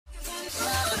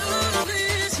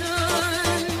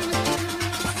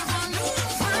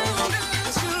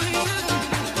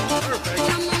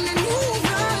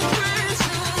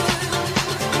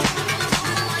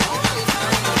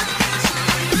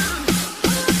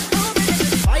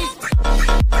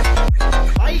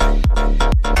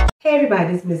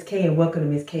everybody, this is Miss K and welcome to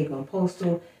Miss K Gone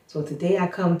Postal. So today I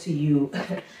come to you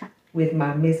with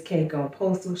my Miss K Gone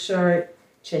Postal shirt.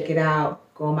 Check it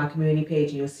out. Go on my community page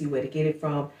and you'll see where to get it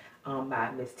from.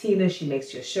 My Miss Tina, she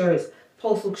makes your shirts,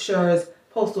 postal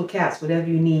caps, whatever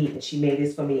you need. And she made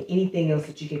this for me. Anything else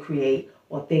that you can create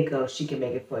or think of, she can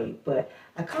make it for you. But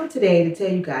I come today to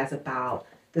tell you guys about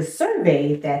the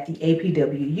survey that the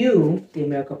APWU, the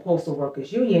American Postal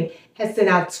Workers Union, has sent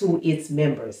out to its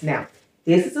members. Now,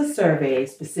 this is a survey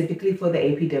specifically for the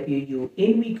APWU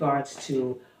in regards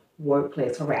to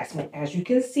workplace harassment. As you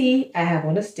can see, I have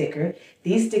on a sticker.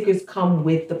 These stickers come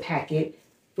with the packet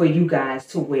for you guys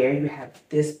to wear. You have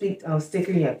this big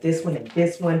sticker, you have this one,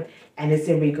 and it's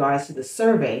in regards to the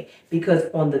survey because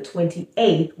on the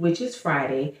 28th, which is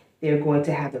Friday, they're going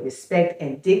to have the respect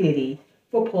and dignity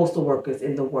for postal workers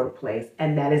in the workplace.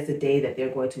 And that is the day that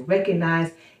they're going to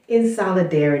recognize in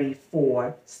solidarity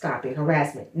for stopping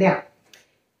harassment. Now,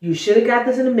 you should have got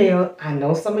this in the mail. I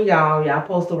know some of y'all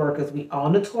postal workers, we all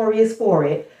notorious for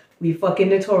it. We fucking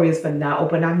notorious for not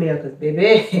opening our mail because,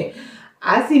 baby,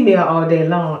 I see mail all day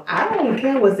long. I don't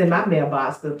care what's in my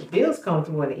mailbox because the bills come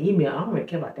through in the email. I don't really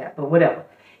care about that, but whatever.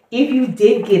 If you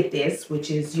did get this,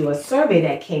 which is your survey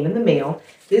that came in the mail,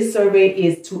 this survey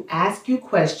is to ask you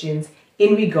questions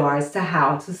in regards to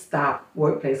how to stop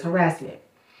workplace harassment.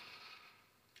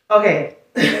 Okay,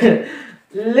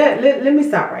 let me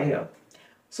stop right here.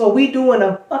 So we doing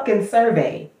a fucking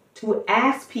survey to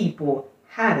ask people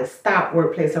how to stop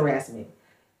workplace harassment.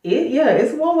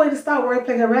 It's one way to stop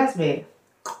workplace harassment.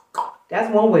 That's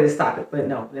one way to stop it. But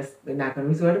no, we're not going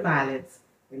to resort to violence.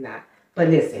 We're not. But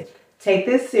listen, take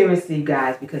this seriously,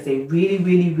 guys, because they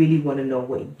really want to know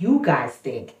what you guys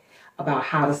think about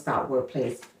how to stop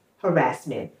workplace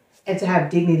harassment and to have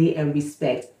dignity and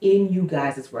respect in you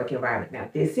guys' work environment. Now,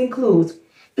 this includes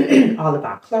all of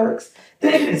our clerks,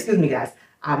 excuse me, guys,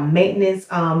 our maintenance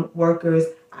workers,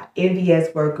 our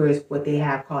NVS workers, what they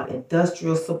have called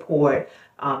industrial support,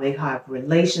 they have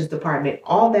relations department,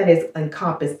 all that is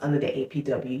encompassed under the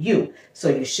APWU. So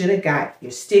you should have got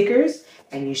your stickers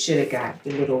and you should have got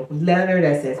your little letter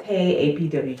that says, hey,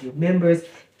 APWU members,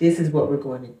 this is what we're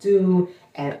going to do.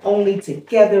 And only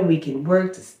together we can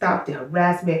work to stop the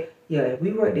harassment. Yeah, if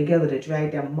we work together to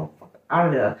drag that motherfucker out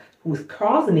of there who's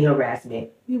causing the harassment,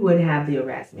 we wouldn't have the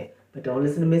harassment. But don't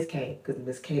listen to Miss K, because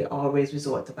Miss K always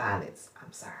resort to violence.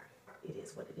 I'm sorry. It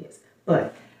is what it is.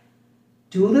 But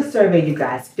do the survey, you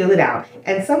guys. Fill it out.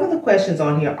 And some of the questions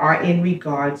on here are in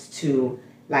regards to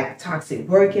like toxic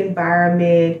work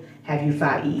environment. Have you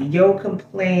filed EEO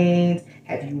complaints?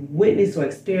 Have you witnessed or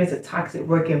experienced a toxic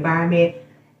work environment?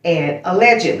 And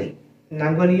allegedly, and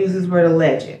I'm going to use this word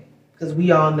alleged, because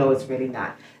we all know it's really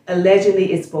not.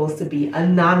 Allegedly, it's supposed to be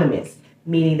anonymous,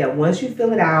 meaning that once you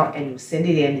fill it out and you send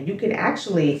it in, you can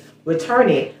actually return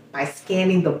it by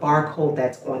scanning the barcode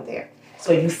that's on there.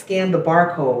 So you scan the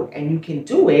barcode and you can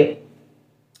do it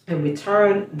and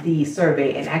return the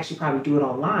survey and actually probably do it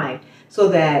online so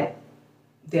that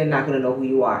they're not going to know who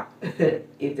you are,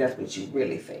 if that's what you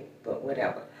really think, but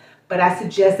whatever. But I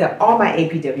suggest that all my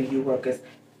APWU workers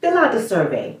fill out the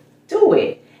survey, do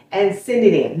it, and send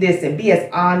it in. Listen, be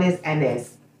as honest and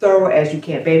as thorough as you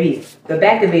can, baby. The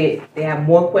back of it, they have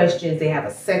more questions. They have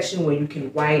a section where you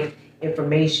can write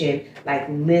information like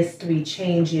list 3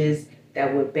 changes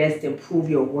that would best improve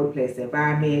your workplace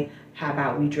environment. How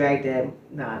about we drag them?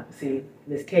 Nah, see,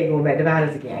 Miss K going back to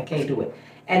violence again. I can't do it.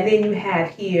 And then you have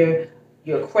here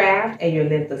your craft and your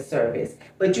length of service.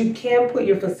 But you can put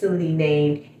your facility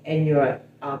name and your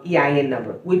EIN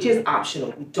number, which is optional.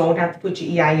 You don't have to put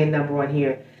your EIN number on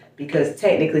here because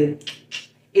technically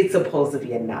it's supposed to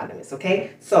be anonymous,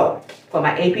 okay? So for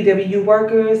my APWU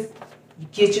workers, you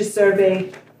get your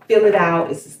survey, fill it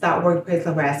out. It's to stop workplace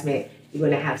harassment. You're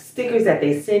going to have stickers that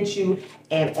they sent you.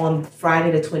 And on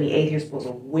Friday the 28th, you're supposed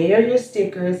to wear your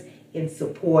stickers in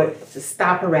support to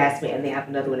stop harassment. And they have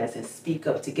another one that says speak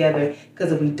up together.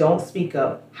 Because if we don't speak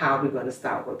up, how are we going to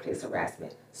stop workplace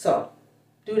harassment? So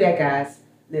do that, guys.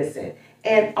 Listen.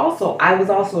 And also, I was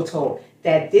also told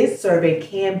that this survey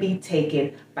can be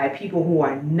taken by people who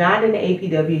are not in the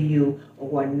APWU or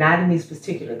who are not in these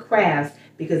particular crafts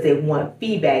because they want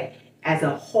feedback as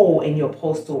a whole in your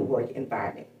postal work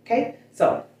environment. Okay?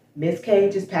 So Miss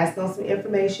K just passed on some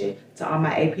information to all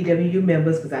my APWU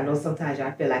members because I know sometimes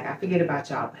y'all feel like I forget about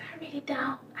y'all, but I really don't.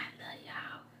 I love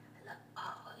y'all. I love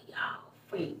all y'all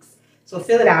freaks. So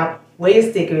fill it out. Wear your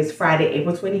stickers Friday,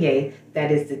 April 28th.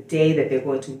 That is the day that they're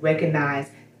going to recognize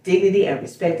dignity and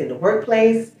respect in the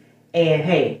workplace. And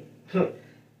hey,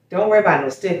 don't worry about no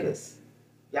stickers.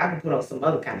 Y'all can put on some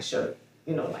other kind of shirt.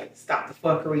 You know, like stop the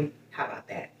fuckery. How about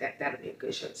that? That'll be a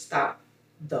good shirt. Stop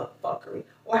the fuckery.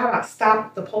 Or how about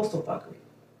stop the postal fuckery?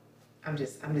 I'm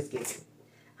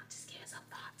just giving some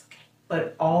thoughts, okay?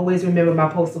 But always remember my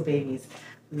postal babies.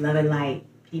 Love and light.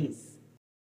 Peace.